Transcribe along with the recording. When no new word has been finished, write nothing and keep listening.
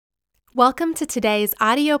Welcome to today's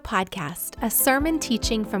audio podcast, a sermon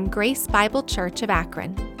teaching from Grace Bible Church of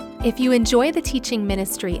Akron. If you enjoy the teaching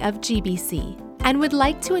ministry of GBC and would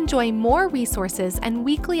like to enjoy more resources and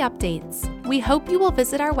weekly updates, we hope you will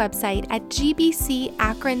visit our website at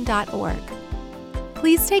gbcakron.org.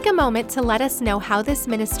 Please take a moment to let us know how this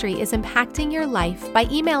ministry is impacting your life by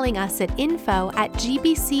emailing us at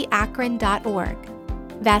info@gbcakron.org.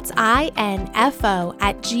 That's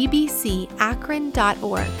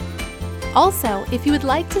info@gbcakron.org. Also, if you would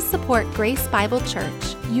like to support Grace Bible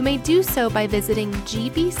Church, you may do so by visiting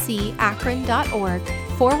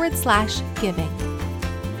gbcakron.org/giving.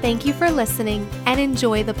 Thank you for listening and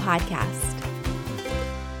enjoy the podcast.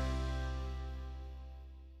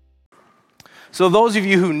 So those of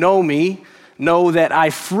you who know me know that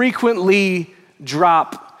I frequently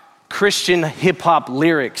drop Christian hip-hop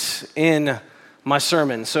lyrics in my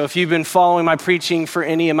sermons. So if you've been following my preaching for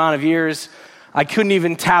any amount of years, I couldn't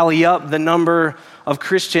even tally up the number of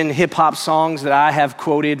Christian hip-hop songs that I have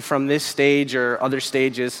quoted from this stage or other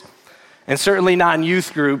stages, and certainly not in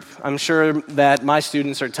youth group. I'm sure that my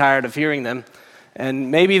students are tired of hearing them,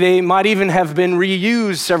 and maybe they might even have been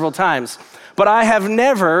reused several times. But I have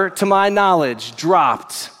never, to my knowledge,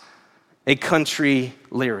 dropped a country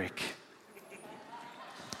lyric.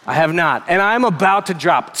 I have not, and I'm about to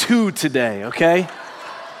drop two today, okay?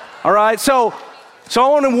 All right, so I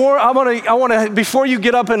want to, before you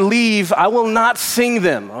get up and leave, I will not sing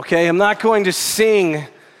them, okay? I'm not going to sing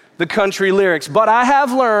the country lyrics, but I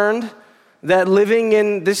have learned that living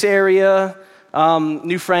in this area,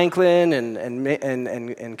 New Franklin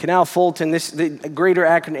and Canal Fulton, the greater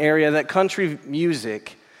Akron area, that country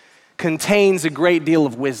music contains a great deal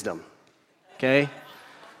of wisdom, okay?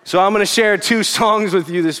 So I'm going to share two songs with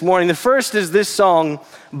you this morning. The first is this song,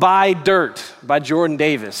 Buy Dirt, by Jordan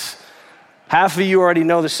Davis. Half of you already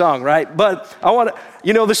know the song, right? But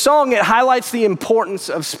the song, it highlights the importance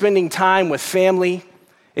of spending time with family.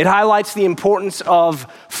 It highlights the importance of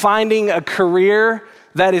finding a career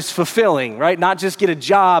that is fulfilling, right? Not just get a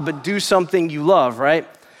job, but do something you love, right?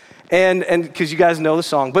 And because you guys know the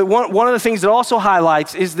song. But one of the things that also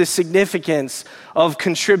highlights is the significance of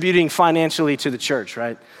contributing financially to the church,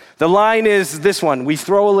 right? The line is this one: we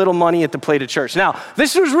throw a little money at the plate of church. Now,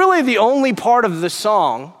 this was really the only part of the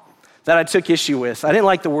song that I took issue with. I didn't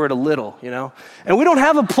like the word "a little," And we don't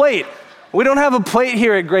have a plate. We don't have a plate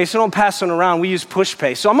here at Grace. We don't pass one around. We use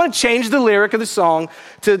PushPay. So I'm going to change the lyric of the song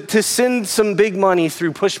to send some big money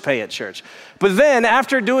through PushPay at church. But then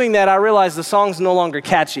after doing that, I realized the song's no longer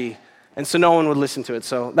catchy, and so no one would listen to it.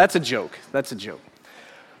 So that's a joke. That's a joke.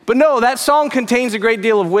 But no, that song contains a great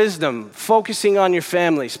deal of wisdom, focusing on your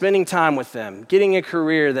family, spending time with them, getting a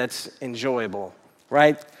career that's enjoyable,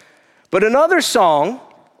 right? But another song,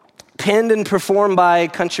 penned and performed by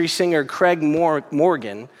country singer Craig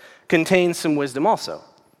Morgan, contains some wisdom also.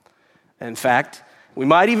 In fact, we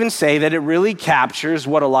might even say that it really captures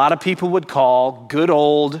what a lot of people would call good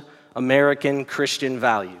old American Christian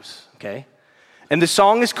values, okay? And the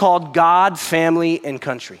song is called God, Family, and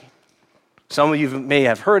Country. Some of you may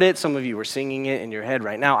have heard it. Some of you are singing it in your head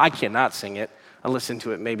right now. I cannot sing it. I listened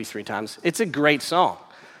to it maybe 3 times. It's a great song.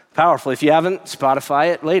 Powerful. If you haven't, Spotify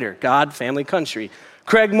it later. God, Family, Country.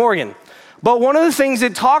 Craig Morgan. But one of the things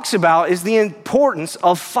it talks about is the importance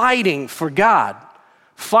of fighting for God,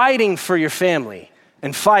 fighting for your family,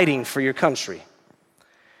 and fighting for your country.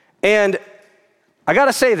 And I got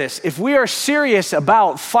to say this, if we are serious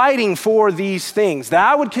about fighting for these things that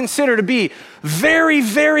I would consider to be very,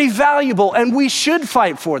 very valuable, and we should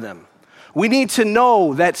fight for them, we need to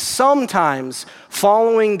know that sometimes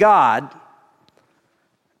following God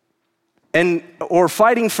or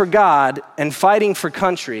fighting for God and fighting for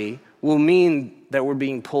country will mean that we're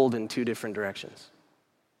being pulled in 2 different directions.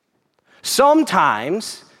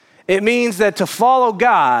 Sometimes it means that to follow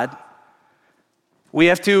God, we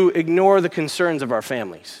have to ignore the concerns of our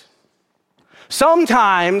families.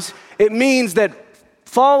 Sometimes it means that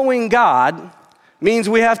following God means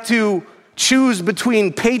we have to choose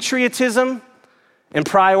between patriotism and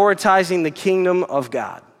prioritizing the kingdom of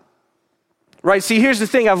God. Right? See, here's the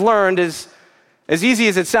thing I've learned is, as easy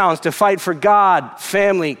as it sounds, to fight for God,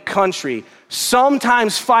 family, country,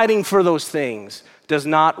 sometimes fighting for those things does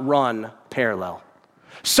not run parallel.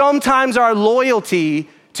 Sometimes our loyalty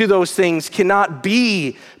to those things cannot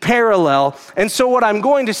be parallel. And so what I'm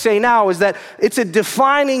going to say now is that it's a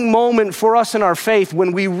defining moment for us in our faith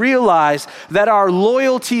when we realize that our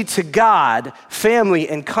loyalty to God, family,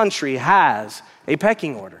 and country has a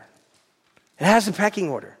pecking order. It has a pecking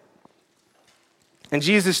order. And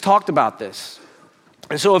Jesus talked about this.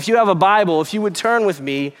 And so if you have a Bible, if you would turn with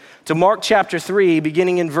me to Mark chapter 3,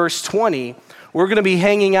 beginning in verse 20, We're going to be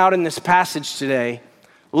hanging out in this passage today,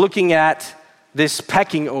 looking at this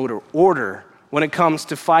pecking order when it comes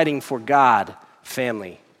to fighting for God,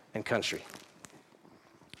 family, and country.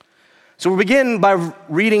 So we begin by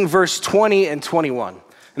reading verse 20 and 21.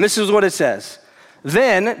 And this is what it says.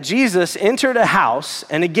 Then Jesus entered a house,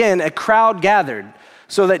 and again a crowd gathered,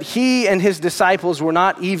 so that he and his disciples were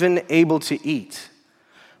not even able to eat.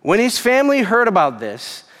 When his family heard about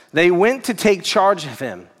this, they went to take charge of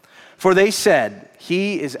him, for they said,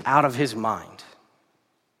 "He is out of his mind."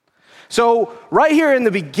 So right here in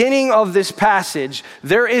the beginning of this passage,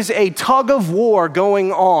 there is a tug of war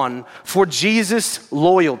going on for Jesus'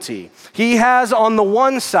 loyalty. He has on the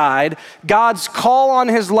one side God's call on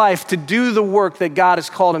his life to do the work that God has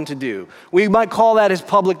called him to do. We might call that his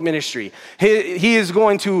public ministry. He is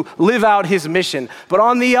going to live out his mission. But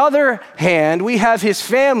on the other hand, we have his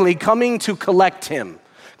family coming to collect him,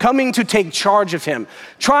 coming to take charge of him,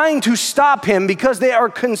 trying to stop him because they are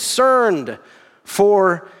concerned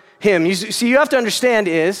for him. You have to understand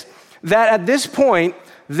is that at this point,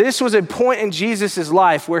 this was a point in Jesus'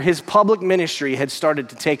 life where his public ministry had started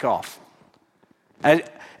to take off.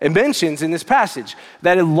 It mentions in this passage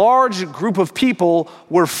that a large group of people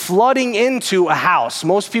were flooding into a house.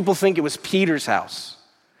 Most people think it was Peter's house.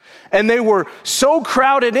 And they were so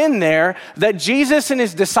crowded in there that Jesus and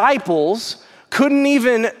his disciples couldn't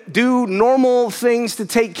even do normal things to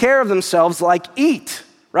take care of themselves, like eat.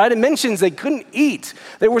 Right? It mentions they couldn't eat.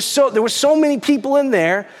 There were so many people in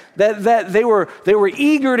there that they were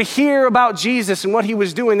eager to hear about Jesus and what he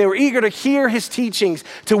was doing. They were eager to hear his teachings,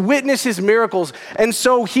 to witness his miracles. And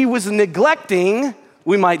so he was neglecting,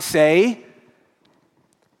 we might say,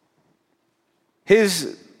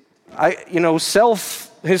 his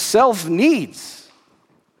self needs.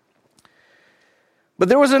 But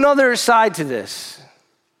there was another side to this.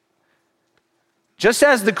 Just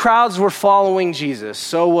as the crowds were following Jesus,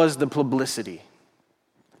 so was the publicity.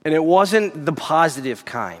 And it wasn't the positive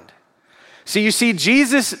kind. So you see,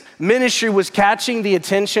 Jesus' ministry was catching the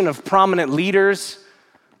attention of prominent leaders,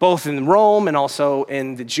 both in Rome and also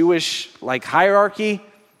in the Jewish hierarchy.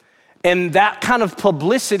 And that kind of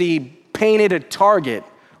publicity painted a target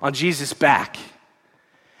on Jesus' back.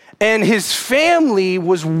 And his family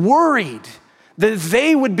was worried that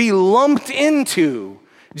they would be lumped into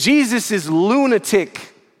Jesus'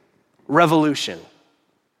 lunatic revolution.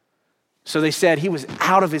 So they said he was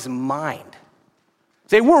out of his mind.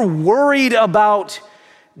 They were worried about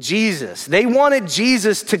Jesus. They wanted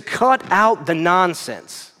Jesus to cut out the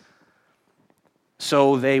nonsense.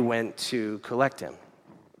 So they went to collect him.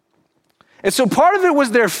 And so part of it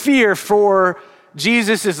was their fear for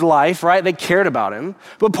Jesus' life, right? They cared about him.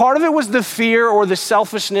 But part of it was the fear or the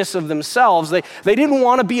selfishness of themselves. They didn't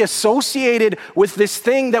want to be associated with this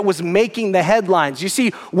thing that was making the headlines. You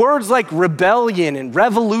see, words like rebellion and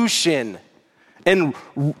revolution, and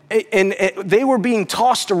they were being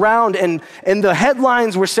tossed around, and the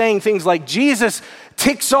headlines were saying things like, Jesus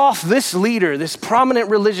ticks off this leader, this prominent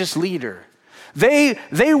religious leader. They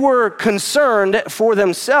were concerned for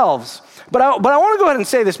themselves. But I want to go ahead and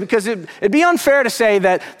say this because it'd be unfair to say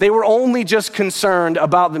that they were only just concerned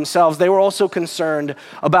about themselves. They were also concerned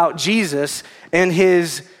about Jesus and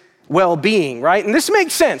his well-being, right? And this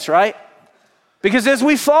makes sense, right? Because as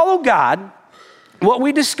we follow God, what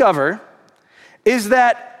we discover is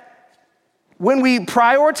that when we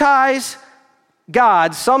prioritize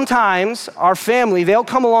God, sometimes our family, they'll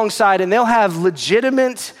come alongside and they'll have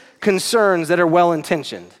legitimate concerns that are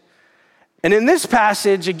well-intentioned. And in this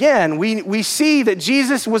passage, again, we see that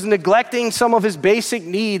Jesus was neglecting some of his basic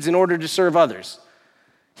needs in order to serve others.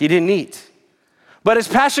 He didn't eat. But as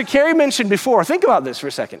Pastor Carey mentioned before, think about this for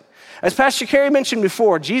a second. As Pastor Carey mentioned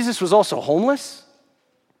before, Jesus was also homeless.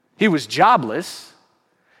 He was jobless.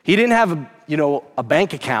 He didn't have a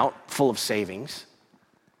bank account full of savings.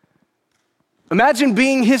 Imagine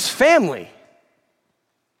being his family.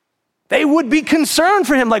 They would be concerned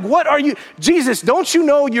for him. Like, what are you? Jesus, don't you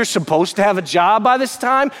know you're supposed to have a job by this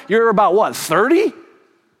time? You're about 30?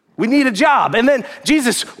 We need a job. And then,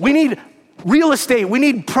 Jesus, we need real estate. We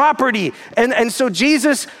need property. And so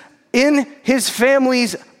Jesus, in his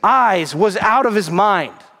family's eyes, was out of his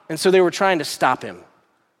mind. And so they were trying to stop him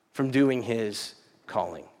from doing his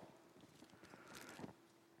calling.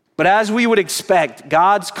 But as we would expect,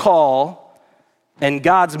 God's call and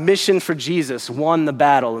God's mission for Jesus won the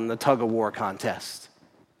battle in the tug-of-war contest,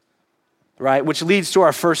 right? Which leads to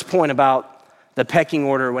our first point about the pecking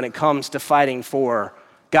order when it comes to fighting for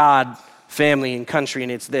God, family, and country,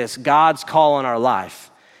 and it's this: God's call on our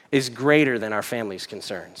life is greater than our family's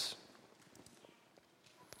concerns.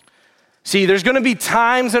 See, there's going to be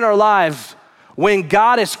times in our life when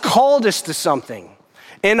God has called us to something,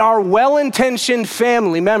 and our well-intentioned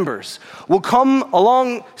family members will come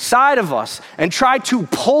alongside of us and try to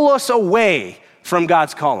pull us away from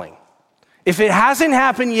God's calling. If it hasn't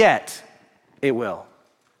happened yet, it will.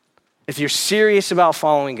 If you're serious about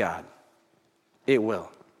following God, it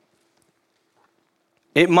will.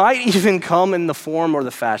 It might even come in the form or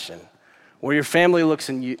the fashion where your family looks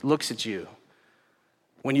at you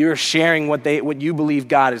when you're sharing what you believe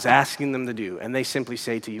God is asking them to do, and they simply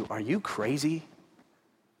say to you, "Are you crazy?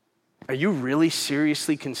 Are you really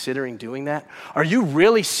seriously considering doing that? Are you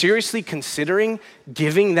really seriously considering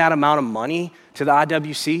giving that amount of money to the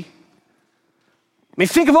IWC? I mean,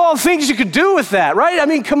 think of all the things you could do with that, right? I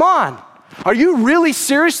mean, come on. Are you really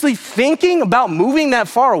seriously thinking about moving that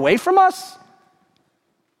far away from us?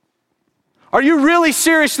 Are you really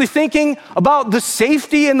seriously thinking about the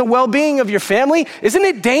safety and the well-being of your family? Isn't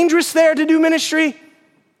it dangerous there to do ministry?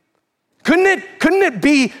 Couldn't it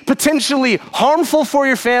be potentially harmful for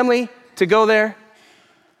your family to go there?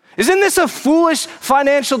 Isn't this a foolish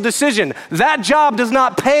financial decision? That job does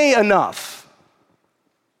not pay enough."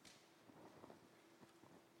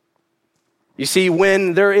 You see,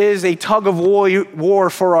 when there is a tug of war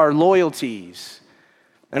for our loyalties,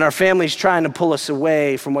 and our family's trying to pull us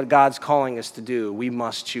away from what God's calling us to do, we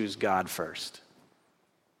must choose God first.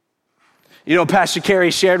 You know, Pastor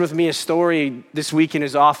Kerry shared with me a story this week in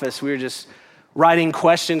his office. We were just writing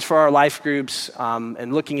questions for our life groups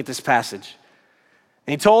and looking at this passage.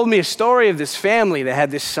 And he told me a story of this family that had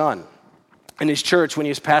this son in his church when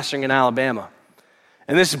he was pastoring in Alabama.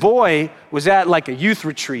 And this boy was at like a youth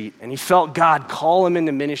retreat, and he felt God call him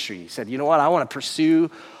into ministry. He said, "You know what? I want to pursue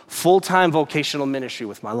full-time vocational ministry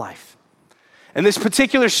with my life." And this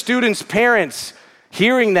particular student's parents,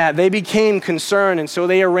 hearing that, they became concerned, and so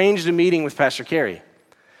they arranged a meeting with Pastor Kerry.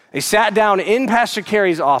 They sat down in Pastor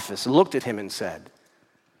Kerry's office, looked at him and said,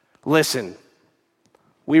 "Listen,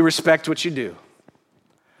 we respect what you do,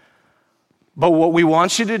 but what we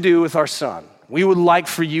want you to do with our son, we would like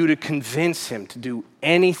for you to convince him to do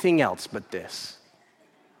anything else but this.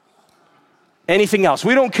 Anything else.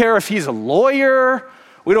 We don't care if he's a lawyer.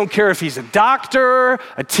 We don't care if he's a doctor,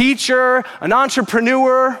 a teacher, an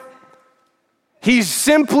entrepreneur. He's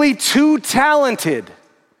simply too talented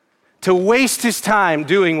to waste his time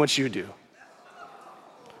doing what you do."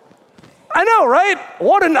 I know, right?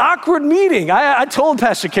 What an awkward meeting. I told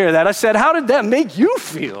Pastor Kerry that. I said, "How did that make you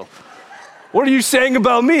feel? What are you saying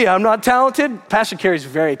about me? I'm not talented?" Pastor Kerry's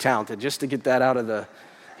very talented, just to get that out of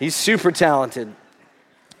he's super talented.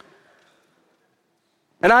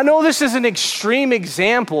 And I know this is an extreme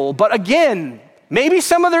example, but again, maybe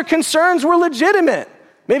some of their concerns were legitimate.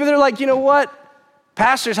 Maybe they're like, "You know what?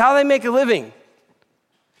 Pastors, how do they make a living?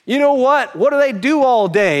 You know what? What do they do all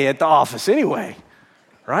day at the office anyway?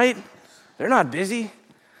 Right? They're not busy.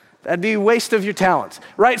 That'd be a waste of your talents."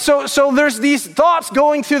 Right? So there's these thoughts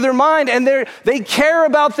going through their mind, and they care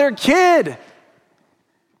about their kid.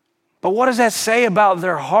 But what does that say about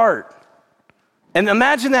their heart? And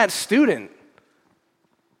imagine that student.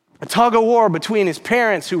 A tug of war between his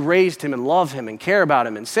parents who raised him and love him and care about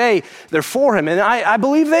him and say they're for him. And I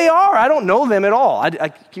believe they are. I don't know them at all.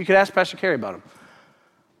 You could ask Pastor Kerry about them.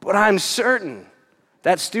 But I'm certain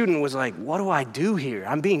that student was like, "What do I do here?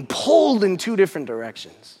 I'm being pulled in two different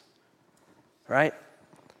directions." Right?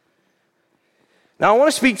 Now I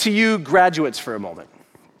want to speak to you graduates for a moment.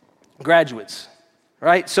 Graduates,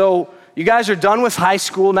 right? So you guys are done with high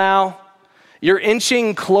school now. You're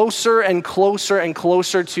inching closer and closer and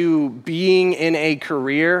closer to being in a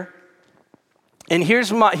career. And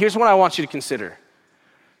here's what I want you to consider.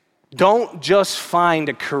 Don't just find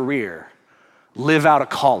a career. Live out a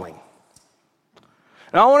calling.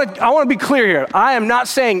 Now I want to be clear here. I am not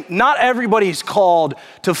saying not everybody's called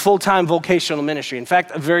to full-time vocational ministry. In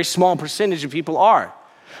fact, a very small percentage of people are.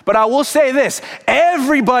 But I will say this,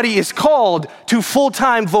 everybody is called to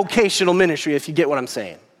full-time vocational ministry, if you get what I'm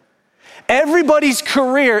saying. Everybody's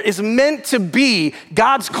career is meant to be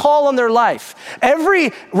God's call on their life.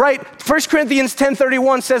 1 Corinthians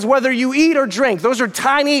 10:31 says, whether you eat or drink, those are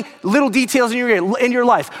tiny little details in your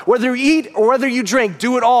life. Whether you eat or whether you drink,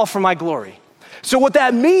 do it all for my glory. So what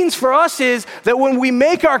that means for us is that when we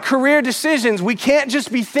make our career decisions, we can't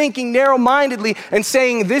just be thinking narrow-mindedly and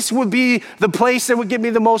saying this would be the place that would give me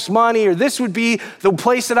the most money, or this would be the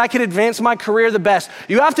place that I could advance my career the best.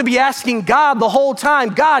 You have to be asking God the whole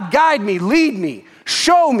time, God, guide me, lead me,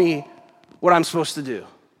 show me what I'm supposed to do.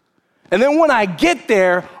 And then when I get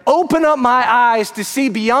there, open up my eyes to see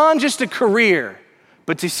beyond just a career,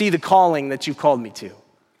 but to see the calling that you've called me to.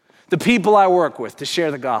 The people I work with, to share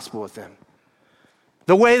the gospel with them.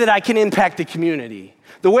 the way that I can impact the community,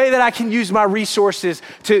 the way that I can use my resources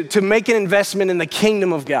to make an investment in the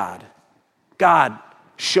kingdom of God. God,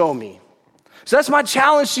 show me. So that's my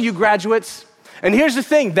challenge to you graduates. And here's the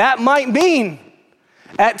thing, that might mean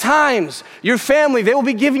at times your family, they will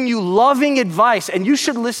be giving you loving advice, and you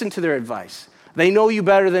should listen to their advice. They know you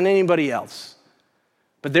better than anybody else.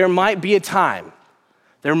 But there might be a time,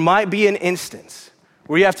 there might be an instance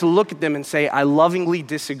where you have to look at them and say, I lovingly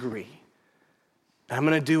disagree. I'm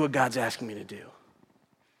going to do what God's asking me to do.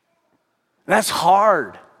 That's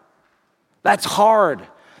hard. That's hard.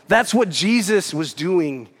 That's what Jesus was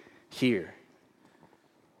doing here.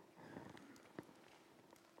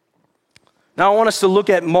 Now I want us to look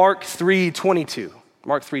at Mark 3:22.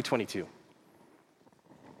 Mark 3:22.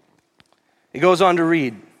 It goes on to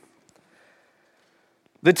read,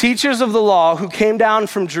 the teachers of the law who came down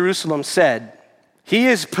from Jerusalem said, he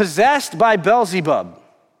is possessed by Beelzebub,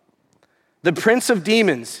 the prince of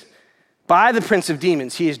demons. By the prince of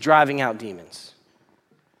demons, he is driving out demons.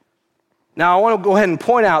 Now, I want to go ahead and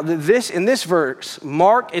point out that in this verse,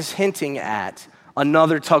 Mark is hinting at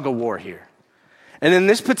another tug of war here. And in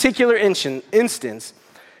this particular instance,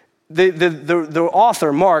 the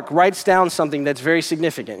author, Mark, writes down something that's very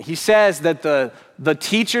significant. He says that the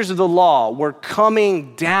teachers of the law were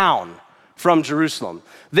coming down from Jerusalem.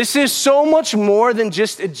 This is so much more than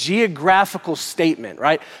just a geographical statement,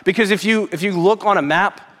 right? Because if you look on a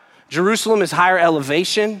map, Jerusalem is higher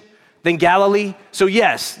elevation than Galilee. So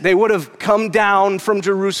yes, they would have come down from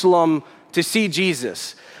Jerusalem to see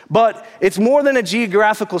Jesus. But it's more than a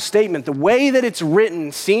geographical statement. The way that it's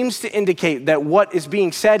written seems to indicate that what is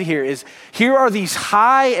being said here is, here are these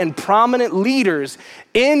high and prominent leaders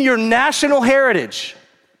in your national heritage.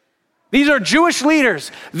 These are Jewish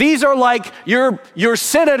leaders. These are like your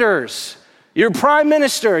senators, your prime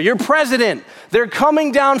minister, your president. They're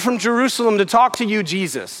coming down from Jerusalem to talk to you,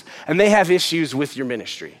 Jesus, and they have issues with your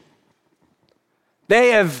ministry. They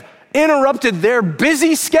have interrupted their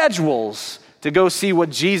busy schedules to go see what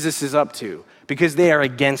Jesus is up to because they are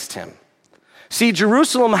against him. See,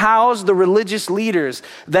 Jerusalem housed the religious leaders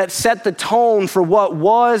that set the tone for what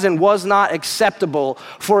was and was not acceptable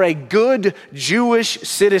for a good Jewish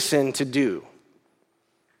citizen to do.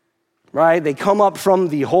 Right? They come up from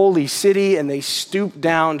the holy city and they stoop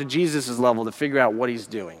down to Jesus' level to figure out what he's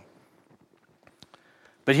doing.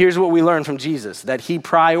 But here's what we learn from Jesus, that he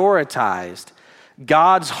prioritized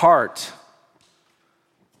God's heart.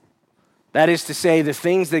 That is to say, the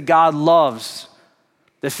things that God loves,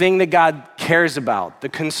 the thing that God cares about, the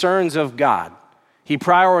concerns of God. He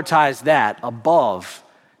prioritized that above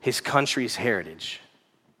his country's heritage.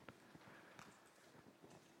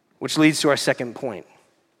 Which leads to our second point.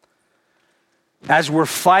 As we're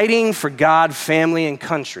fighting for God, family, and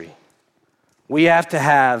country, we have to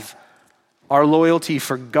have our loyalty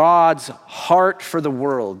for God's heart for the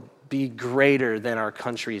world be greater than our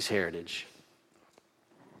country's heritage.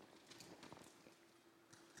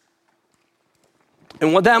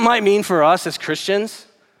 And what that might mean for us as Christians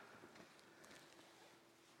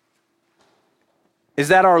is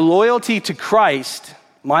that our loyalty to Christ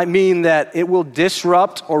might mean that it will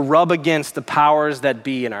disrupt or rub against the powers that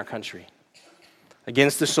be in our country,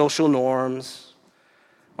 against the social norms,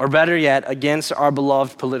 or better yet, against our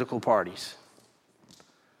beloved political parties.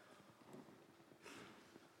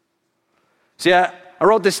 See, I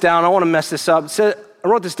wrote this down. I want to mess this up. I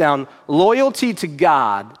wrote this down. Loyalty to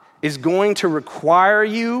God is going to require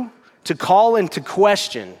you to call into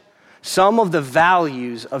question some of the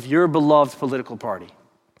values of your beloved political party.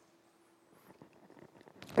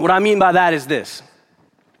 What I mean by that is this.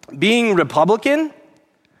 Being Republican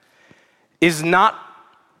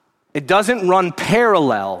it doesn't run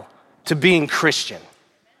parallel to being Christian.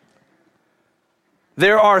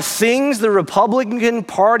 There are things the Republican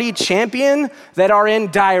Party champion that are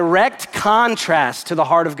in direct contrast to the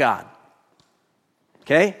heart of God.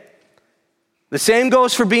 Okay? The same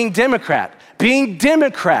goes for being Democrat. Being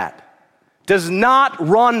Democrat does not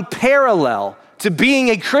run parallel to being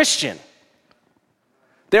a Christian.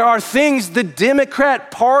 There are things the Democrat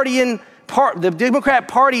Party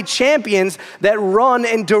champions that run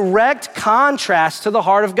in direct contrast to the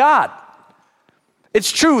heart of God. It's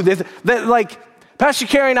true that like Pastor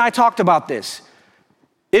Carey and I talked about this.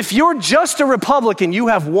 If you're just a Republican, you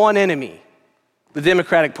have one enemy, the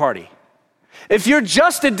Democratic Party. If you're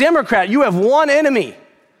just a Democrat, you have one enemy,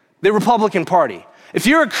 the Republican Party. If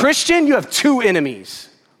you're a Christian, you have two enemies,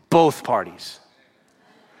 both parties.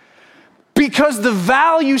 Because the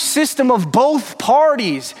value system of both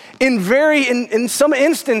parties, in some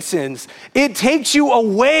instances, it takes you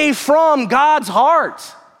away from God's heart.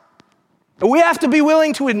 And we have to be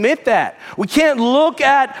willing to admit that. We can't look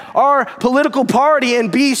at our political party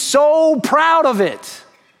and be so proud of it,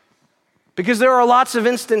 because there are lots of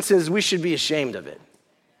instances we should be ashamed of it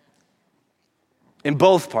in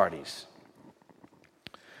both parties.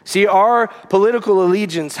 See, our political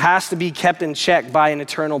allegiance has to be kept in check by an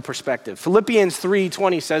eternal perspective. Philippians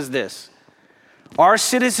 3:20 says this: our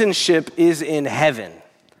citizenship is in heaven,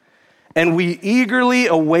 and we eagerly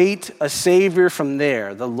await a Savior from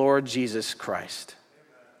there, the Lord Jesus Christ.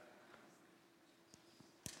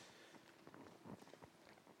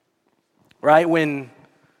 Right? When,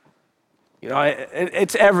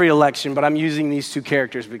 it's every election, but I'm using these two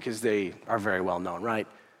characters because they are very well known, right?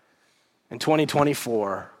 In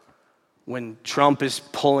 2024, when Trump is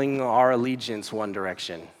pulling our allegiance one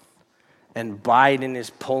direction and Biden is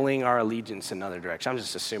pulling our allegiance another direction, I'm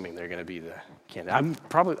just assuming they're going to be the candidate.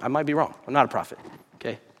 I might be wrong. I'm not a prophet,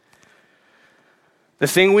 okay? The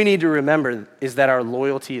thing we need to remember is that our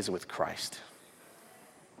loyalty is with Christ.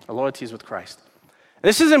 Our loyalty is with Christ.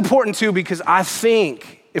 This is important too, because I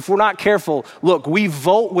think if we're not careful, look, we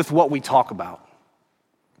vote with what we talk about.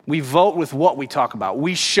 We vote with what we talk about.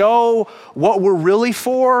 We show what we're really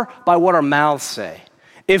for by what our mouths say.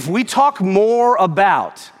 If we talk more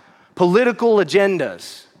about political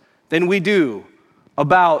agendas than we do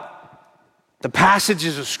about the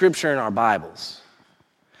passages of Scripture in our Bibles,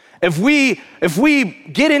 if we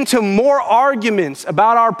get into more arguments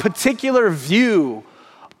about our particular view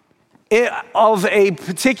of a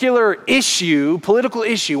particular issue, political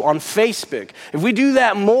issue on Facebook, if we do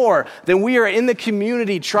that more, then we are in the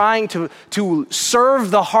community trying to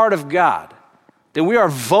serve the heart of God. Then we are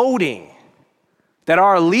voting that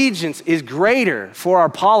our allegiance is greater for our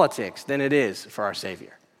politics than it is for our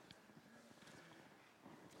Savior.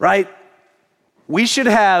 Right? We should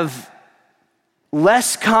have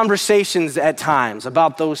less conversations at times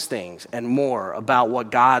about those things and more about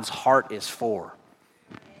what God's heart is for.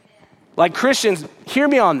 Like Christians, hear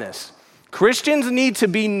me on this. Christians need to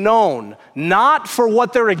be known not for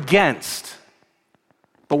what they're against,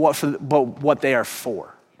 but what they are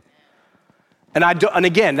for. And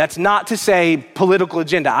again, that's not to say political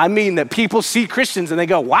agenda. I mean that people see Christians and they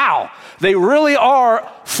go, wow, they really are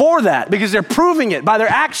for that, because they're proving it by their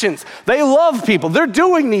actions. They love people. They're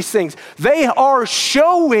doing these things. They are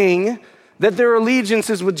showing that their allegiance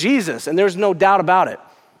is with Jesus, and there's no doubt about it.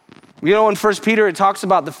 In 1 Peter, it talks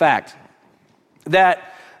about the fact that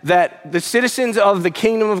the citizens of the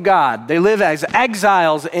kingdom of God, they live as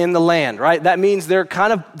exiles in the land, right? That means they're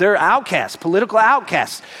outcasts, political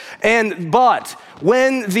outcasts. But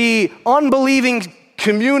when the unbelieving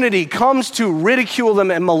community comes to ridicule them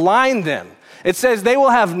and malign them, it says they will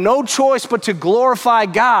have no choice but to glorify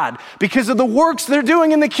God because of the works they're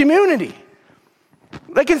doing in the community.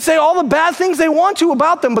 They can say all the bad things they want to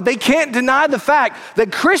about them, but they can't deny the fact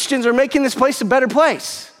that Christians are making this place a better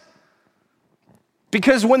place.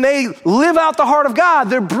 Because when they live out the heart of God,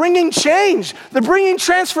 they're bringing change. They're bringing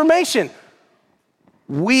transformation.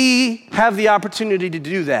 We have the opportunity to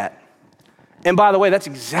do that. And by the way, that's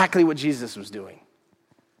exactly what Jesus was doing.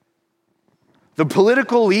 The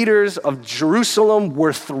political leaders of Jerusalem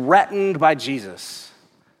were threatened by Jesus.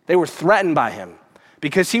 They were threatened by him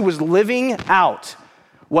because he was living out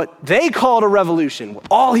what they called a revolution.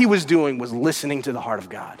 All he was doing was listening to the heart of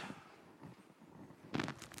God.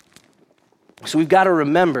 So we've got to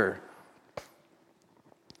remember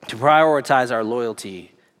to prioritize our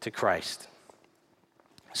loyalty to Christ.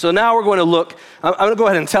 So now we're going to look, I'm going to go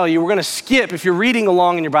ahead and tell you, we're going to skip, if you're reading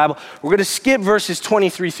along in your Bible, we're going to skip verses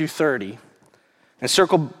 23 through 30 and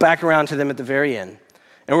circle back around to them at the very end.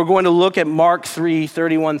 And we're going to look at Mark 3,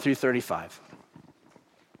 31 through 35.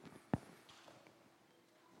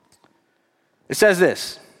 It says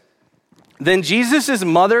this: Then Jesus'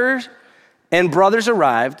 mother and brothers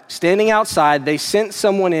arrived. Standing outside, they sent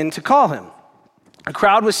someone in to call him. A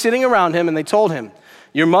crowd was sitting around him, and they told him,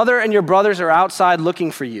 "Your mother and your brothers are outside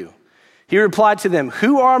looking for you." He replied to them,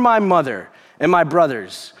 "Who are my mother and my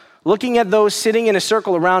brothers?" Looking at those sitting in a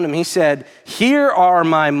circle around him, he said, "Here are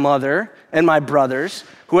my mother and my brothers.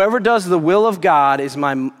 Whoever does the will of God is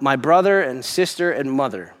my brother and sister and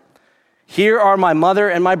mother. Here are my mother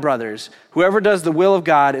and my brothers. Whoever does the will of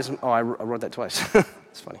God is..." Oh, I wrote that twice.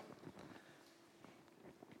 It's funny.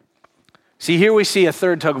 See, here we see a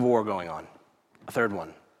third tug of war going on, a third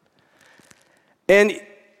one. And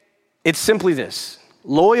it's simply this: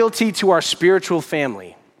 loyalty to our spiritual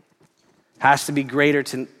family has to be greater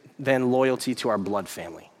than loyalty to our blood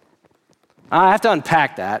family. I have to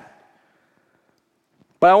unpack that,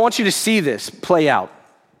 but I want you to see this play out.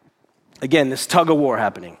 Again, this tug of war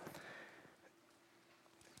happening.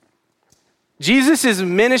 Jesus is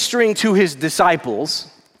ministering to his disciples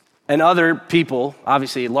and other people,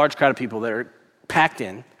 obviously a large crowd of people that are packed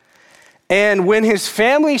in. And when his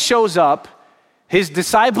family shows up, his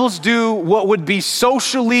disciples do what would be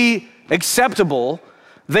socially acceptable.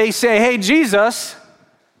 They say, hey, Jesus,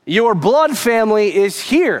 your blood family is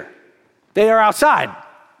here. They are outside.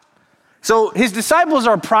 So his disciples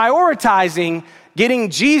are prioritizing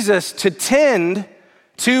getting Jesus to tend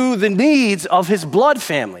to the needs of his blood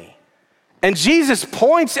family. And Jesus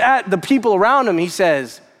points at the people around him. He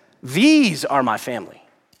says, these are my family.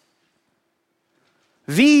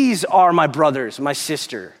 These are my brothers, my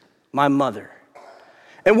sister, my mother.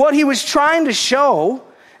 And what he was trying to show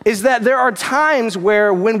is that there are times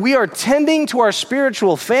where when we are tending to our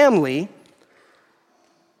spiritual family,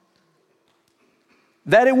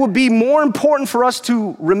 that it would be more important for us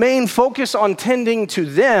to remain focused on tending to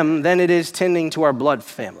them than it is tending to our blood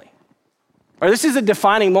family. Or this is a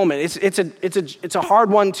defining moment. It's a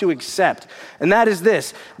hard one to accept. And that is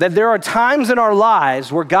this, that there are times in our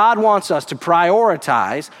lives where God wants us to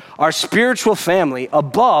prioritize our spiritual family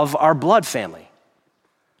above our blood family.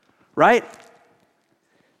 Right?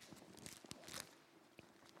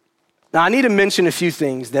 Now, I need to mention a few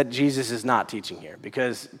things that Jesus is not teaching here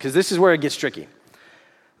because this is where it gets tricky.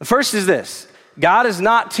 The first is this. God is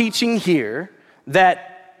not teaching here that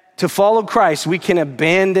to follow Christ, we can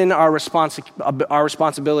abandon our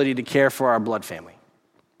responsibility to care for our blood family.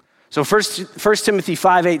 So 1 Timothy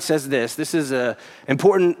 5:8 says this. This is an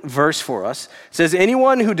important verse for us. It says,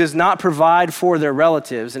 anyone who does not provide for their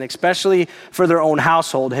relatives, and especially for their own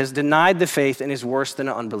household, has denied the faith and is worse than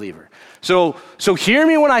an unbeliever. So hear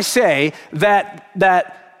me when I say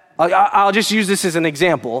that I'll just use this as an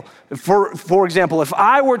example. For example, if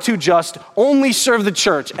I were to just only serve the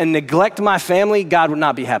church and neglect my family, God would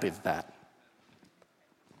not be happy with that.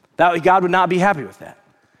 God would not be happy with that.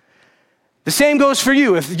 The same goes for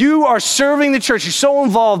you. If you are serving the church, you're so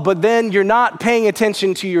involved, but then you're not paying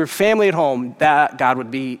attention to your family at home, that God would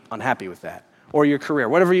be unhappy with that. Or your career,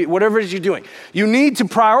 whatever it is you're doing. You need to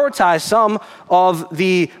prioritize some of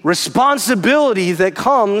the responsibility that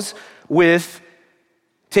comes with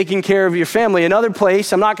taking care of your family. Another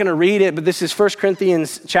place, I'm not going to read it, but this is 1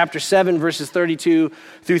 Corinthians chapter 7, verses 32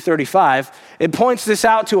 through 35. It points this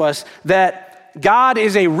out to us that God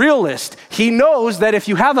is a realist. He knows that if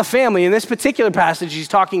you have a family, in this particular passage, he's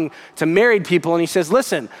talking to married people, and he says,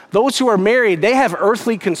 listen, those who are married, they have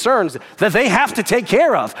earthly concerns that they have to take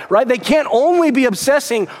care of, right? They can't only be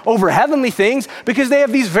obsessing over heavenly things because they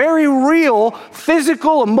have these very real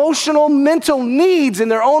physical, emotional, mental needs in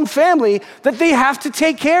their own family that they have to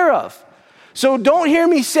take care of. So don't hear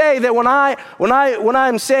me say that when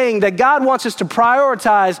I'm saying that God wants us to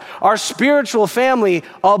prioritize our spiritual family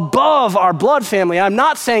above our blood family, I'm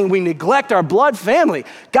not saying we neglect our blood family.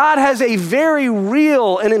 God has a very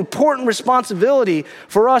real and important responsibility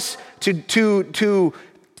for us to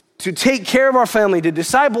take care of our family, to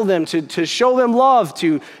disciple them, to show them love,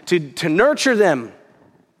 to nurture them.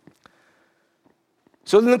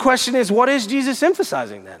 So then the question is, what is Jesus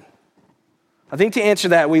emphasizing then? I think to answer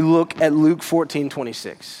that, we look at Luke 14:26.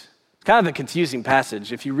 It's kind of a confusing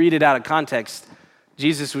passage. If you read it out of context,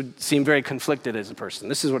 Jesus would seem very conflicted as a person.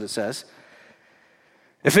 This is what it says.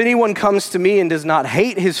 If anyone comes to me and does not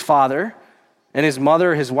hate his father and his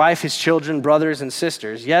mother, his wife, his children, brothers, and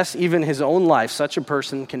sisters, yes, even his own life, such a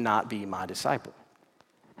person cannot be my disciple.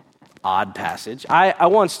 Odd passage. I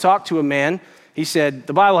once talked to a man. He said,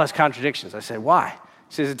 the Bible has contradictions. I said, why?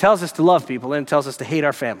 He says, it tells us to love people and it tells us to hate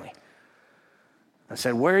our family. I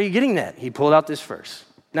said, where are you getting that? He pulled out this verse.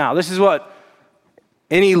 Now, this is what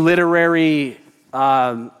any literary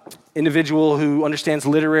individual who understands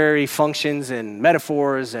literary functions and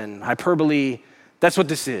metaphors and hyperbole, that's what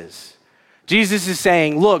this is. Jesus is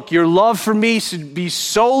saying, look, your love for me should be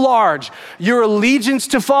so large, your allegiance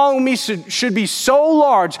to following me should be so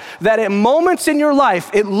large that at moments in your life,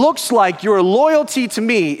 it looks like your loyalty to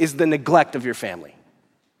me is the neglect of your family.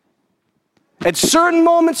 At certain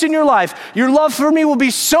moments in your life, your love for me will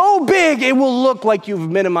be so big, it will look like you've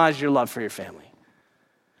minimized your love for your family.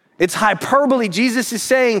 It's hyperbole. Jesus is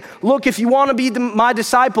saying, look, if you want to be my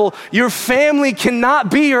disciple, your family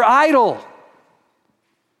cannot be your idol.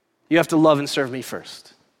 You have to love and serve me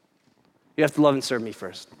first. You have to love and serve me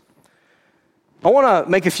first. I want to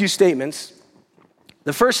make a few statements.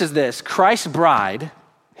 The first is this: Christ's bride,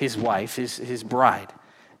 his wife, his bride,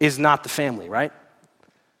 is not the family, right?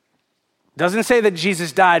 Doesn't say that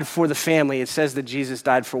Jesus died for the family. It says that Jesus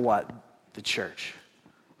died for what? The church.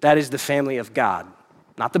 That is the family of God,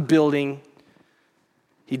 not the building.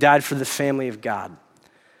 He died for the family of God.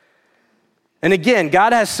 And again,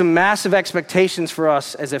 God has some massive expectations for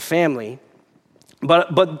us as a family,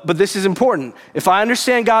 But this is important. If I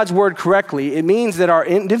understand God's word correctly, it means that our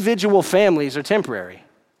individual families are temporary.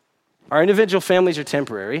 Our individual families are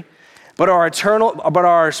temporary, but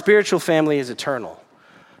our spiritual family is eternal.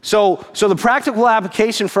 So the practical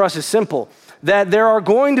application for us is simple, that there are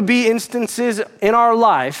going to be instances in our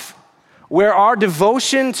life where our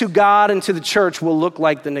devotion to God and to the church will look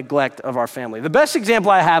like the neglect of our family. The best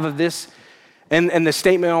example I have of this, and the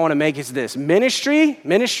statement I want to make is this. Ministry,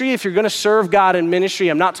 if you're going to serve God in ministry,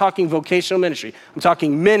 I'm not talking vocational ministry. I'm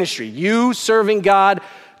talking ministry. You serving God,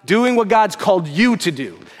 doing what God's called you to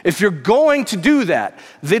do. If you're going to do that,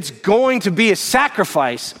 it's going to be a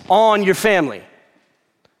sacrifice on your family.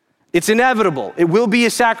 It's inevitable. It will be a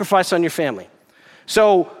sacrifice on your family.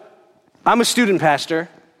 So I'm a student pastor,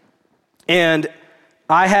 and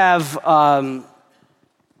I have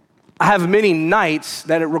many nights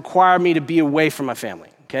that it require me to be away from my family,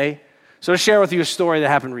 okay? So to share with you a story that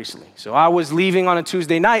happened recently. So I was leaving on a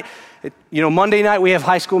Tuesday night. Monday night we have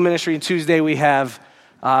high school ministry, and Tuesday we have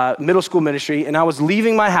middle school ministry, and I was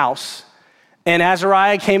leaving my house, and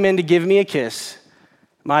Azariah came in to give me a kiss,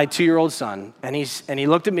 my 2-year-old son, and he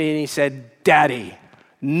looked at me and he said, "Daddy,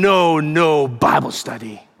 no Bible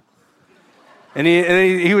study." And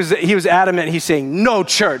he was adamant. He's saying, "No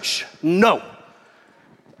church, no."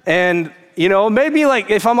 And, maybe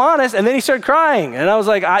if I'm honest, and then he started crying. And I was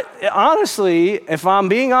like, honestly, if I'm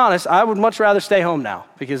being honest, I would much rather stay home now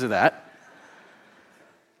because of that.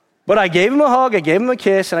 But I gave him a hug, I gave him a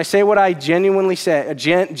kiss, and I say what I generally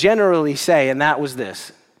say, and that was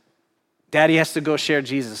this. Daddy has to go share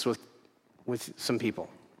Jesus with some people.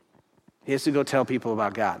 He has to go tell people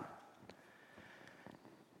about God.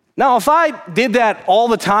 Now, if I did that all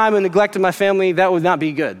the time and neglected my family, that would not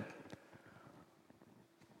be good.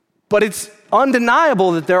 But it's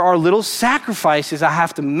undeniable that there are little sacrifices I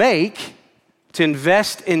have to make to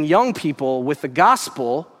invest in young people with the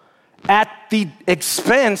gospel at the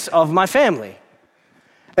expense of my family.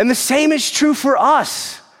 And the same is true for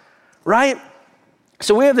us, right?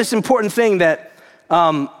 So we have this important thing that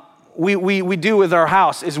we do with our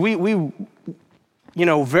house is we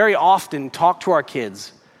very often talk to our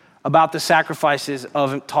kids about the sacrifices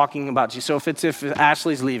of talking about Jesus. So if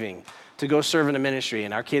Ashley's leaving to go serve in a ministry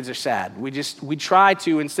and our kids are sad, we try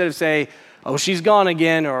to, instead of say, "Oh, she's gone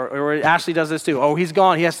again," or Ashley does this too, "Oh, he's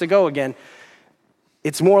gone, he has to go again."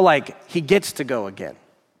 It's more like he gets to go again.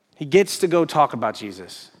 He gets to go talk about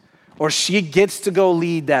Jesus, or she gets to go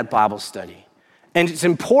lead that Bible study. And it's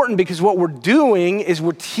important because what we're doing is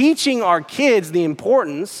we're teaching our kids the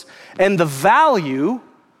importance and the value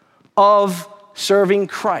of serving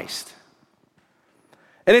Christ.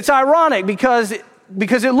 And it's ironic because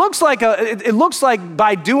it looks like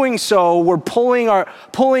by doing so we're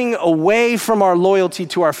pulling away from our loyalty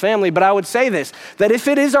to our family. But I would say this, that if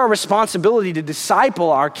it is our responsibility to disciple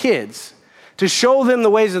our kids, to show them the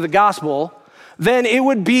ways of the gospel, then it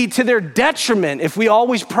would be to their detriment if we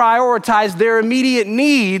always prioritize their immediate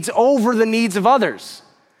needs over the needs of others.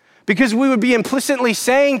 Because we would be implicitly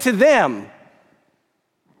saying to them,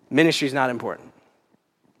 ministry is not important.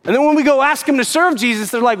 And then when we go ask them to serve Jesus,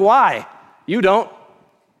 they're like, "Why? You don't."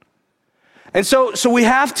 And so we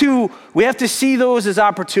have to see those as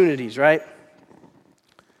opportunities, right?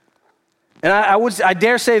 And I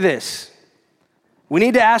dare say this. We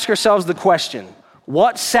need to ask ourselves the question,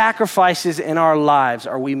 what sacrifices in our lives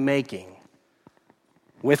are we making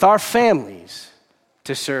with our families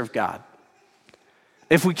to serve God?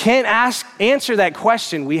 If we can't answer that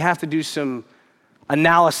question, we have to do some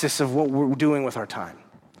analysis of what we're doing with our time.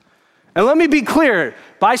 And let me be clear,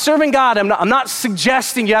 by serving God, I'm not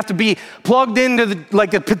suggesting you have to be plugged into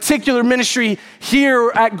a particular ministry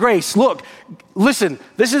here at Grace. Look, listen,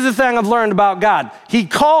 this is the thing I've learned about God. He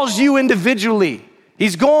calls you individually.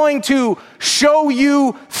 He's going to show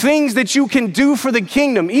you things that you can do for the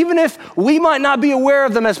kingdom, even if we might not be aware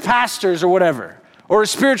of them as pastors or whatever, or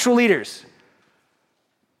as spiritual leaders.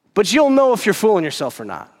 But you'll know if you're fooling yourself or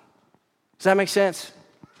not. Does that make sense?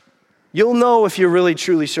 You'll know if you're really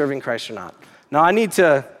truly serving Christ or not. Now, I need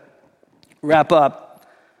to wrap up.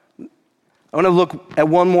 I want to look at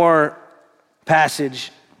one more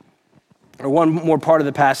passage, or one more part of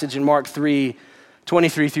the passage in Mark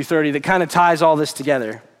 3:23-30 that kind of ties all this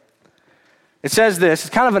together. It says this.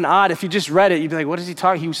 It's kind of an odd, if you just read it, you'd be like, what is he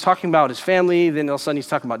talking? He was talking about his family, then all of a sudden he's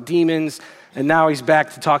talking about demons, and now he's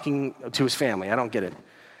back to talking to his family. I don't get it.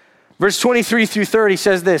 Verse 23-30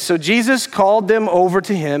 says this, "So Jesus called them over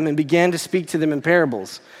to him and began to speak to them in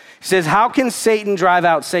parables. He says, 'How can Satan drive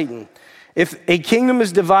out Satan? If a kingdom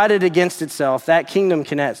is divided against itself, that kingdom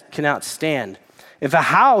cannot stand. If a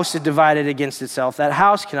house is divided against itself, that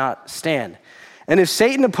house cannot stand. And if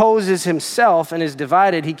Satan opposes himself and is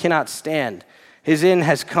divided, he cannot stand. His end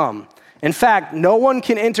has come. In fact, no one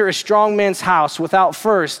can enter a strong man's house without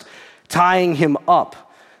first tying him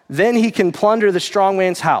up. Then he can plunder the strong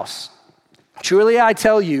man's house. Truly I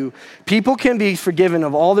tell you, people can be forgiven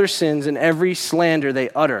of all their sins and every slander they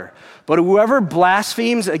utter. But whoever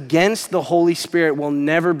blasphemes against the Holy Spirit will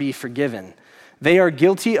never be forgiven. They are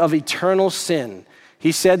guilty of eternal sin.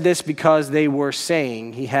 He said this because they were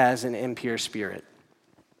saying he has an impure spirit.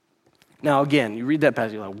 Now again, you read that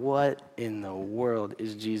passage, you're like, what in the world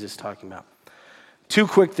is Jesus talking about? Two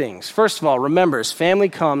quick things. First of all, remember, his family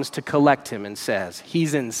comes to collect him and says,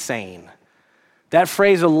 he's insane. That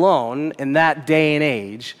phrase alone, in that day and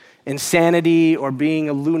age, insanity or being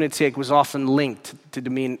a lunatic was often linked to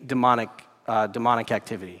demonic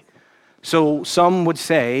activity. So some would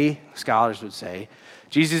say, scholars would say,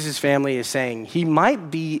 Jesus' family is saying he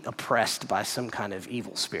might be oppressed by some kind of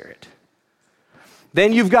evil spirit.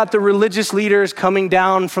 Then you've got the religious leaders coming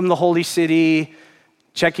down from the holy city,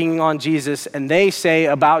 checking on Jesus, and they say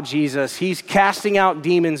about Jesus, he's casting out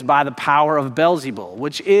demons by the power of Beelzebul,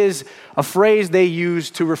 which is a phrase they use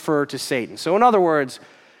to refer to Satan. So in other words,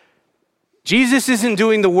 Jesus isn't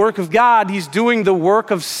doing the work of God, he's doing the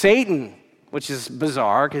work of Satan, which is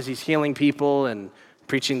bizarre because he's healing people and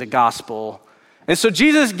preaching the gospel. And so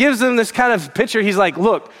Jesus gives them this kind of picture. He's like,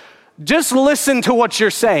 look, just listen to what you're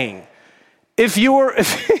saying.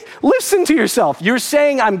 Listen to yourself. You're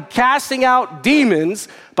saying I'm casting out demons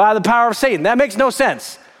by the power of Satan. That makes no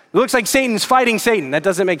sense. It looks like Satan's fighting Satan. That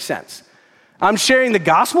doesn't make sense. I'm sharing the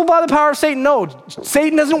gospel by the power of Satan. No,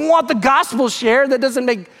 Satan doesn't want the gospel shared. That doesn't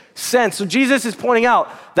make sense. So Jesus is pointing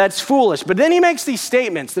out that's foolish. But then he makes these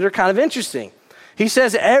statements that are kind of interesting. He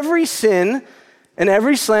says every sin and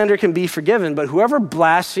every slander can be forgiven, but whoever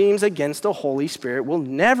blasphemes against the Holy Spirit will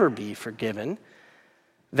never be forgiven.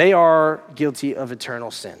 They are guilty of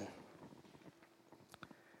eternal sin.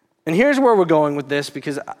 And here's where we're going with this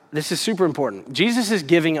because this is super important. Jesus is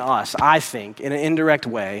giving us, I think, in an indirect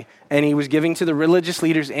way, and he was giving to the religious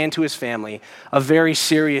leaders and to his family a very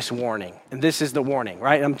serious warning. And this is the warning,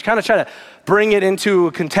 right? I'm kind of trying to bring it into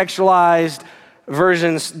a contextualized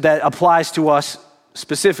versions that applies to us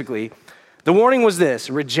specifically. The warning was this: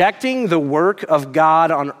 rejecting the work of God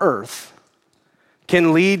on earth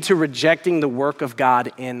can lead to rejecting the work of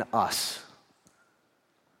God in us.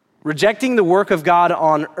 Rejecting the work of God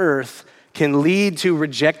on earth can lead to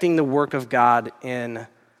rejecting the work of God in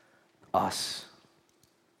us.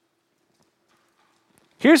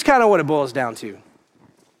 Here's kind of what it boils down to.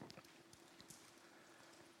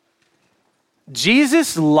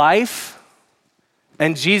 Jesus' life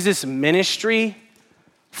and Jesus' ministry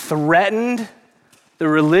threatened the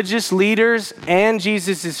religious leaders and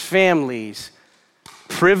Jesus' families'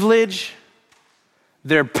 privilege,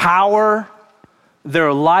 their power,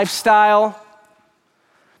 their lifestyle.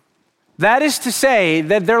 That is to say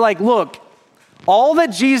that they're like, look, all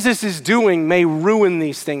that Jesus is doing may ruin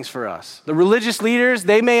these things for us. The religious leaders,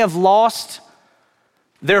 they may have lost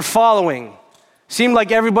their following. Seemed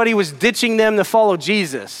like everybody was ditching them to follow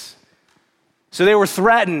Jesus. So they were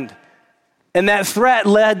threatened. And that threat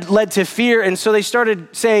led to fear. And so they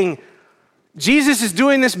started saying, Jesus is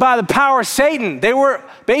doing this by the power of Satan. They were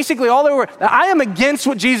basically I am against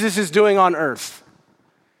what Jesus is doing on earth.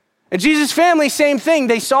 And Jesus' family, same thing.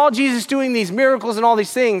 They saw Jesus doing these miracles and all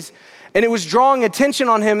these things, and it was drawing attention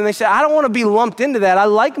on him. And they said, I don't want to be lumped into that. I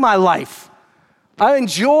like my life. I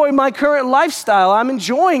enjoy my current lifestyle. I'm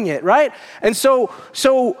enjoying it, right? And so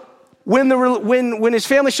when his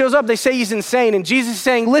family shows up, they say he's insane. And Jesus is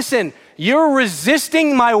saying, listen, you're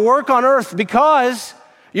resisting my work on earth because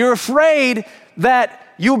you're afraid that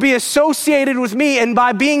you'll be associated with me, and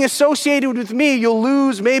by being associated with me, you'll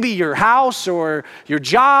lose maybe your house or your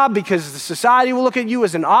job because the society will look at you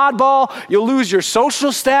as an oddball. You'll lose your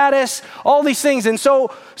social status, all these things. And so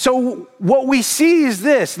what we see is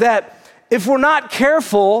this, that if we're not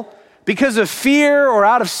careful because of fear or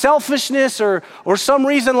out of selfishness or some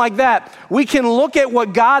reason like that, we can look at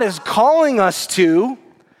what God is calling us to,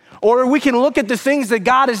 or we can look at the things that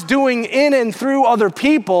God is doing in and through other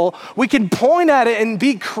people. We can point at it and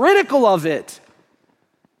be critical of it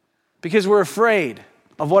because we're afraid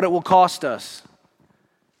of what it will cost us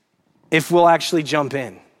if we'll actually jump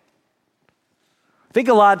in. I think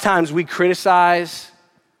a lot of times we criticize,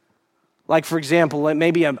 like for example,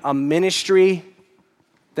 maybe a ministry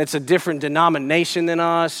that's a different denomination than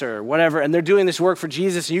us or whatever, and they're doing this work for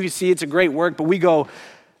Jesus, and you can see it's a great work, but we go,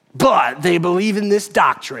 but they believe in this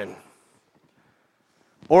doctrine.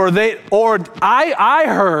 Or I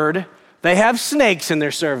heard they have snakes in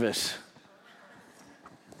their service.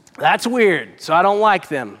 That's weird, so I don't like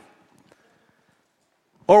them.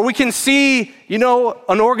 Or we can see,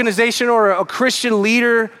 an organization or a Christian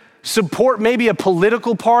leader support maybe a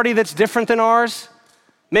political party that's different than ours,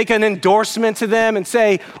 make an endorsement to them and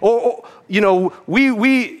say, he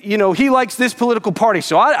likes this political party,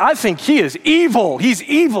 so I think he is evil. He's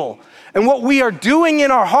evil. And what we are doing in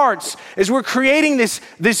our hearts is we're creating this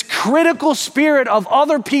critical spirit of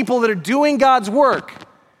other people that are doing God's work.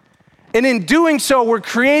 And in doing so, we're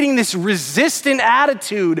creating this resistant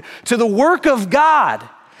attitude to the work of God.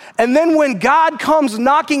 And then when God comes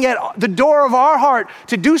knocking at the door of our heart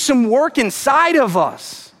to do some work inside of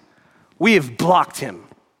us, we have blocked him.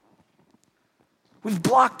 We've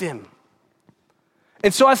blocked him.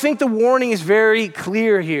 And so I think the warning is very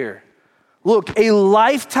clear here. Look, a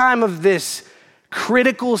lifetime of this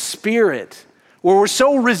critical spirit where we're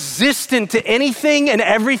so resistant to anything and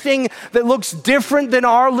everything that looks different than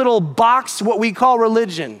our little box, what we call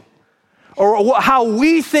religion, or how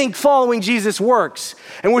we think following Jesus works.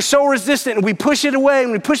 And we're so resistant and we push it away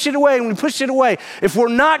and we push it away and we push it away. If we're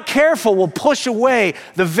not careful, we'll push away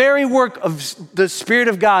the very work of the Spirit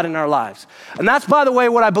of God in our lives. And that's, by the way,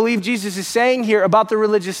 what I believe Jesus is saying here about the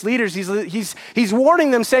religious leaders. He's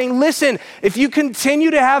warning them, saying, listen, if you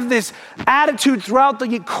continue to have this attitude throughout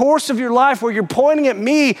the course of your life where you're pointing at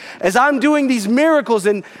me as I'm doing these miracles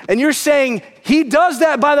and you're saying, he does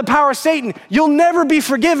that by the power of Satan, you'll never be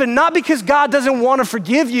forgiven, not because God doesn't want to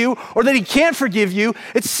forgive you or that he can't forgive you.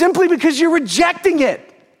 It's simply because you're rejecting it.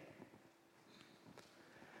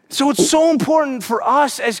 So it's so important for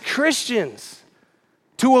us as Christians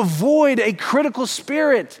to avoid a critical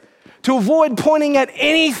spirit, to avoid pointing at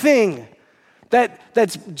anything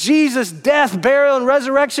that's Jesus' death, burial, and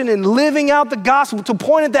resurrection and living out the gospel, to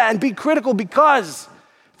point at that and be critical, because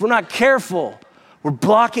if we're not careful, we're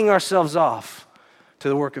blocking ourselves off to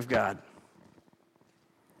the work of God.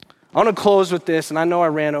 I want to close with this, and I know I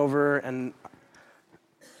ran over, and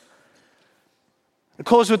I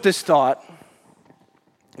close with this thought,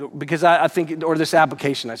 because I think, or this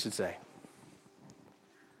application, I should say.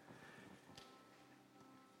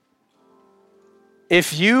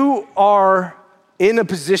 If you are in a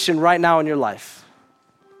position right now in your life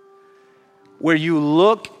where you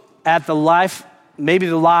look at the life, maybe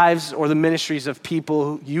the lives or the ministries of people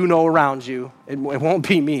who you know around you, it won't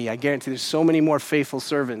be me, I guarantee there's so many more faithful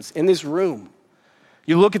servants in this room.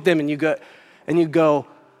 You look at them and you go,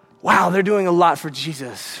 wow, they're doing a lot for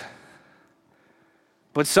Jesus.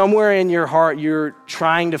 But somewhere in your heart, you're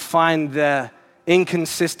trying to find the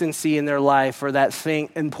inconsistency in their life or that thing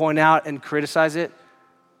and point out and criticize it.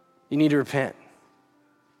 You need to repent.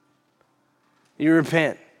 You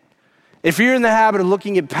repent. If you're in the habit of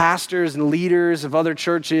looking at pastors and leaders of other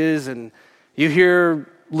churches and you hear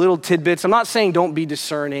little tidbits, I'm not saying don't be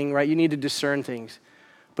discerning, right? You need to discern things.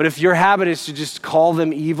 But if your habit is to just call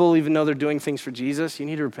them evil even though they're doing things for Jesus, you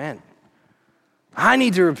need to repent. I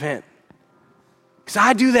need to repent. Because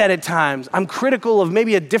I do that at times. I'm critical of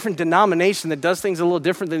maybe a different denomination that does things a little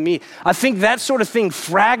different than me. I think that sort of thing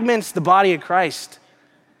fragments the body of Christ.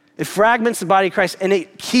 It fragments the body of Christ, and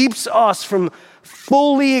it keeps us from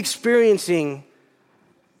fully experiencing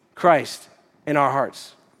Christ in our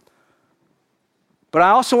hearts. But I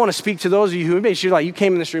also want to speak to those of you who maybe you're like, you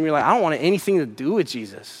came in this room, you're like, I don't want anything to do with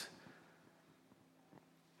Jesus.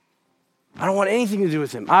 I don't want anything to do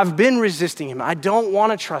with him. I've been resisting him. I don't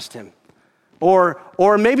want to trust him.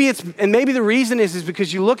 Or maybe maybe the reason is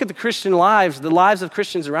because you look at the Christian lives, the lives of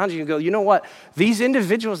Christians around you, and go, you know what? These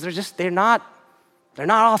individuals, they're not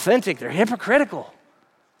authentic. They're hypocritical.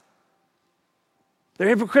 They're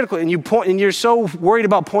hypocritical, and you're so worried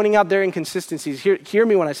about pointing out their inconsistencies. Hear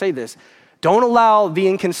me when I say this. Don't allow the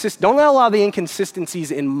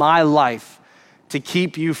inconsistencies in my life to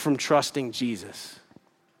keep you from trusting Jesus.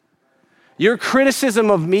 Your criticism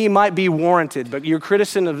of me might be warranted, but your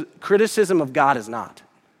criticism of God is not.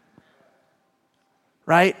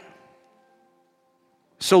 Right?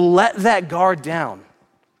 So let that guard down.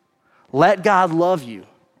 Let God love you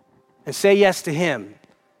and say yes to him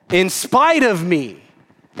in spite of me.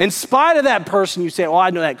 In spite of that person, you say, oh, I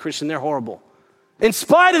know that Christian, they're horrible. In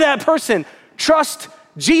spite of that person, trust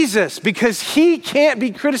Jesus because he can't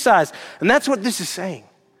be criticized. And that's what this is saying.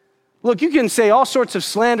 Look, you can say all sorts of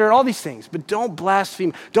slander and all these things, but don't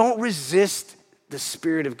blaspheme. Don't resist the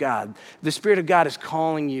Spirit of God. The Spirit of God is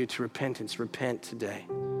calling you to repentance. Repent today.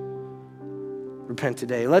 Repent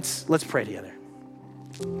today. Let's pray together.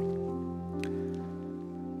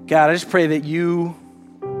 God, I just pray that you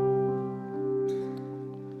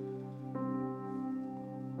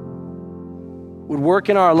would work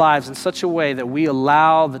in our lives in such a way that we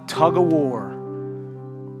allow the tug of war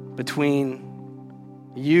between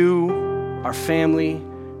you, our family,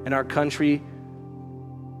 and our country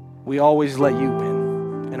we always let you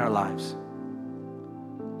win in our lives.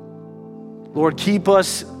 Lord, keep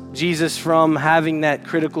us, Jesus, from having that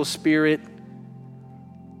critical spirit,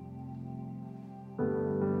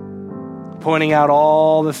 pointing out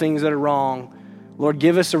all the things that are wrong. Lord,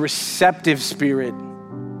 give us a receptive spirit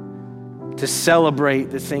to celebrate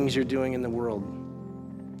the things you're doing in the world.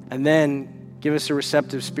 And then give us a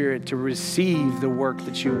receptive spirit to receive the work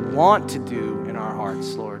that you want to do in our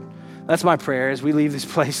hearts, Lord. That's my prayer as we leave this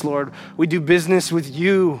place, Lord. We do business with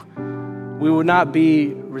you. We would not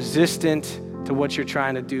be resistant to what you're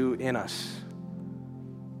trying to do in us.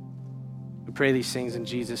 We pray these things in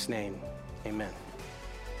Jesus' name. Amen.